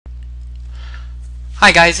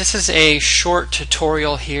Hi guys, this is a short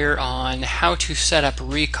tutorial here on how to set up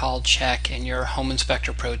RecallChek in your Home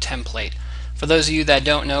Inspector Pro template. For those of you that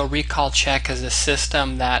don't know, RecallChek is a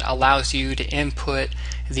system that allows you to input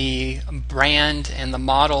the brand and the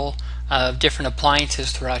model of different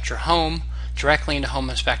appliances throughout your home directly into Home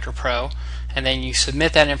Inspector Pro, and then you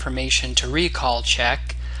submit that information to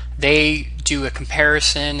RecallChek. They do a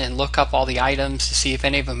comparison and look up all the items to see if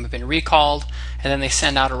any of them have been recalled, and then they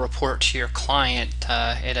send out a report to your client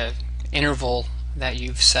at an interval that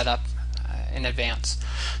you've set up in advance.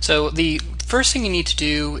 So the first thing you need to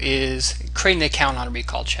do is create an account on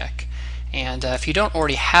RecallChek. And if you don't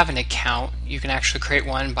already have an account, you can actually create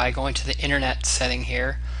one by going to the internet setting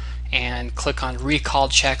here and click on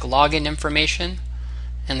RecallChek login information,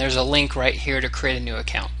 and there's a link right here to create a new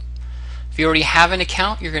account. If you already have an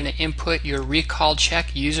account, you're going to input your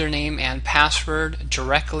RecallChek username and password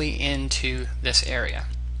directly into this area.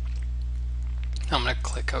 I'm going to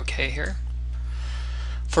click OK here.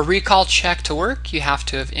 For RecallChek to work, you have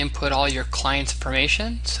to have input all your client's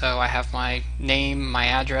information. So I have my name, my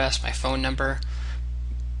address, my phone number,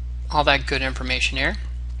 all that good information here.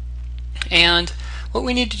 And what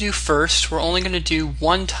we need to do first, we're only going to do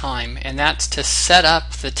one time, and that's to set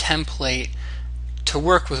up the template to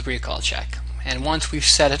work with RecallChek. And once we've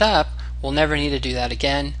set it up, we'll never need to do that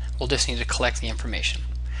again. We'll just need to collect the information.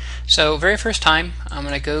 So very first time, I'm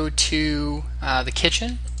going to go to the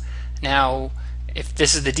kitchen. Now, if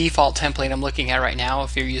this is the default template I'm looking at right now,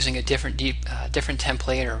 if you're using a different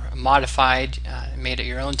template or modified, made it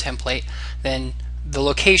your own template, then the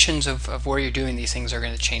locations of where you're doing these things are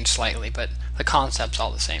going to change slightly, but the concept's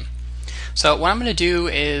all the same. So what I'm going to do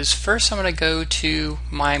is first I'm going to go to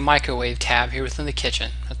my microwave tab here within the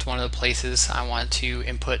kitchen. That's one of the places I want to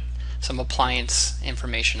input some appliance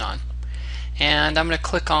information on. And I'm going to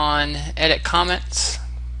click on Edit Comments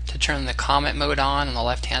to turn the comment mode on the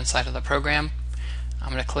left hand side of the program.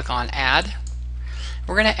 I'm going to click on Add.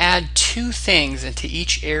 We're going to add two things into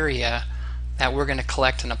each area that we're going to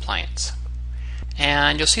collect an appliance.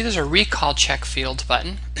 And you'll see there's a RecallChek Fields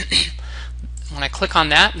button. When I click on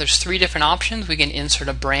that, there's three different options. We can insert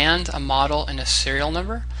a brand, a model, and a serial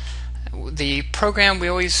number. The program,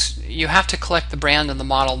 you have to collect the brand and the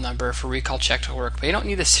model number for RecallChek to work, but you don't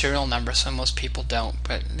need the serial number, so most people don't.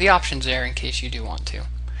 But the option's there in case you do want to. So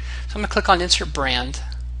I'm going to click on Insert Brand.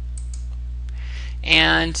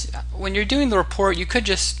 And when you're doing the report, you could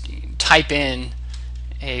just type in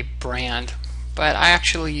a brand, but I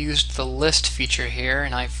actually used the list feature here,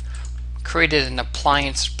 and I've created an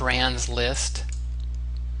appliance brands list.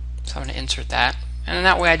 So I'm going to insert that, and in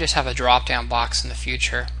that way I just have a drop down box in the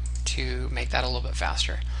future to make that a little bit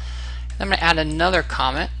faster. And I'm going to add another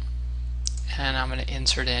comment, and I'm going to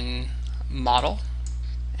insert in model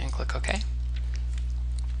and click OK.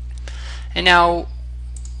 And now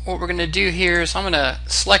what we're going to do here is I'm going to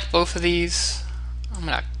select both of these, I'm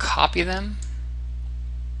going to copy them,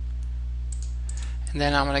 and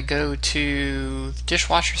then I'm going to go to the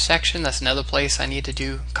dishwasher section. That's another place I need to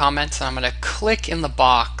do comments, and I'm going to click in the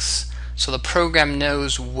box so the program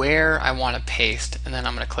knows where I want to paste, and then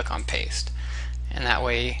I'm going to click on paste. And that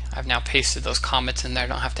way I've now pasted those comments in there. I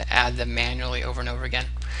don't have to add them manually over and over again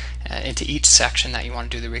into each section that you want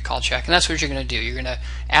to do the RecallChek. And that's what you're going to do. You're going to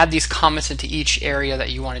add these comments into each area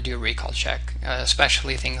that you want to do a RecallChek,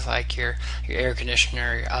 especially things like your air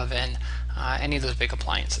conditioner, your oven, any of those big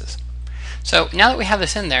appliances. So now that we have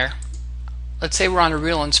this in there, let's say we're on a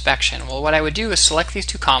real inspection. Well, what I would do is select these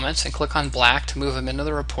two comments and click on black to move them into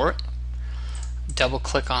the report. Double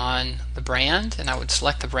click on the brand, and I would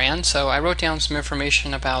select the brand. So I wrote down some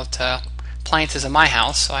information about appliances in my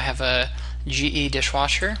house. So I have a GE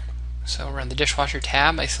dishwasher. So we're in the dishwasher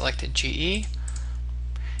tab. I selected GE,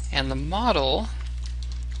 and the model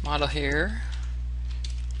here.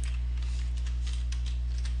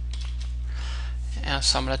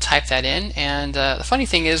 So I'm going to type that in, and the funny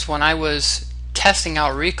thing is, when I was testing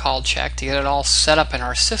out RecallChek to get it all set up in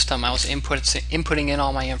our system, I was inputting in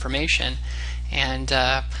all my information, and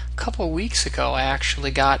a couple of weeks ago I actually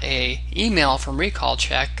got an email from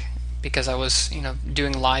RecallChek because I was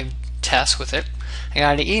doing live tests with it. I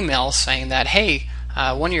got an email saying that, hey,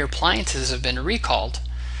 one of your appliances have been recalled,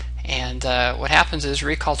 and what happens is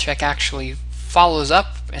RecallChek actually follows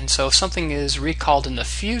up, and so if something is recalled in the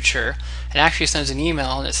future, it actually sends an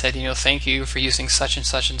email and it said, thank you for using such and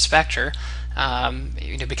such inspector.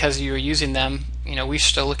 Because you were using them, we're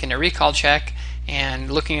still looking at RecallChek and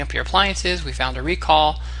looking up your appliances. We found a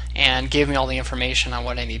recall and gave me all the information on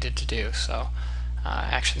what I needed to do. So I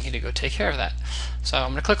actually need to go take care of that. So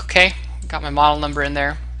I'm going to click OK. Got my model number in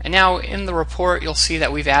there, and now in the report you'll see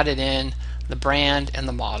that we've added in the brand and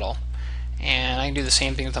the model. And I can do the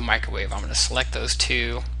same thing with the microwave. I'm going to select those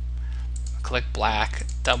two, click black,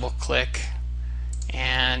 double click,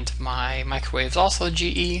 and my microwave is also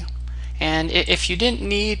GE. And if you didn't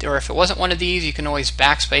need, or if it wasn't one of these, you can always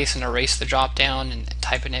backspace and erase the drop down and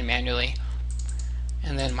type it in manually.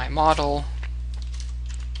 And then my model,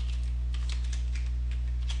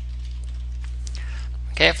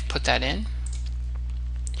 okay, I've put that in.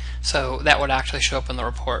 So that would actually show up in the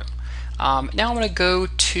report. Now I'm going to go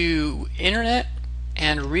to Internet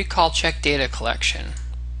and RecallChek data collection.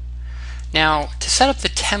 Now to set up the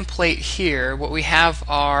template here, what we have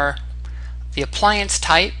are the appliance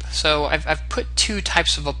type. So I've put two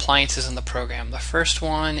types of appliances in the program. The first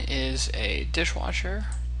one is a dishwasher,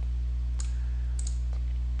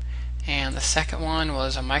 and the second one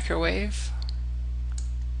was a microwave.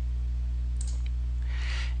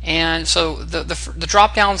 And so the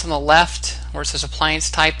drop downs on the left where it says appliance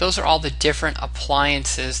type, those are all the different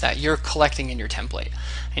appliances that you're collecting in your template.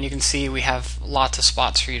 And you can see we have lots of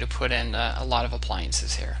spots for you to put in a lot of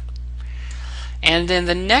appliances here. And then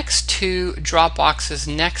the next two drop boxes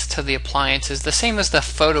next to the appliance is the same as the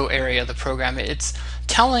photo area of the program. It's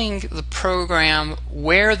telling the program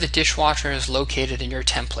where the dishwasher is located in your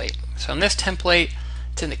template. So in this template,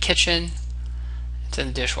 it's in the kitchen, it's in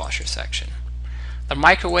the dishwasher section. The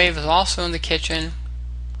microwave is also in the kitchen,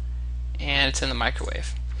 and it's in the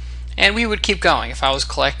microwave. And we would keep going. If I was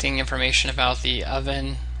collecting information about the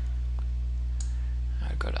oven,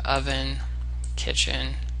 I'd go to oven,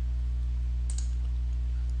 kitchen,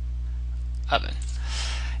 oven.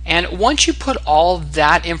 And once you put all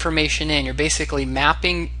that information in, you're basically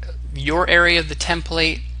mapping your area of the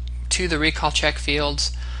template to the RecallChek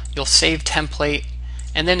fields. You'll save template,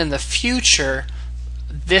 and then in the future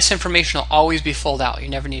this information will always be filled out. You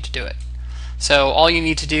never need to do it. So all you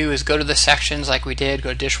need to do is go to the sections like we did, go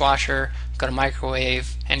to dishwasher, go to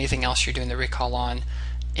microwave, anything else you're doing the recall on,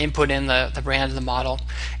 input in the brand of the model,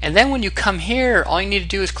 and then when you come here, all you need to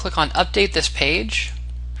do is click on update this page,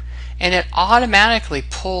 and it automatically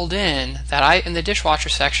pulled in that in the dishwasher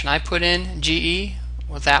section I put in GE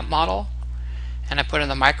with that model, and I put in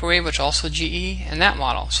the microwave, which also GE, and that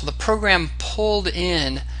model. So the program pulled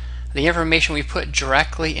in the information we put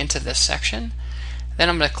directly into this section. Then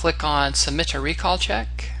I'm going to click on submit to RecallChek,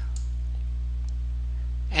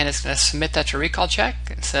 and it's going to submit that to RecallChek.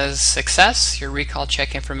 It says success, your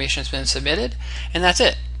RecallChek information has been submitted, and that's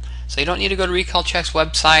it. So you don't need to go to RecallChek's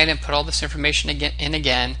website and put all this information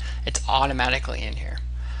again. It's automatically in here.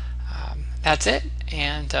 That's it.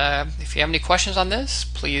 And if you have any questions on this,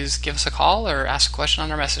 please give us a call or ask a question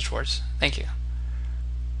on our message boards. Thank you.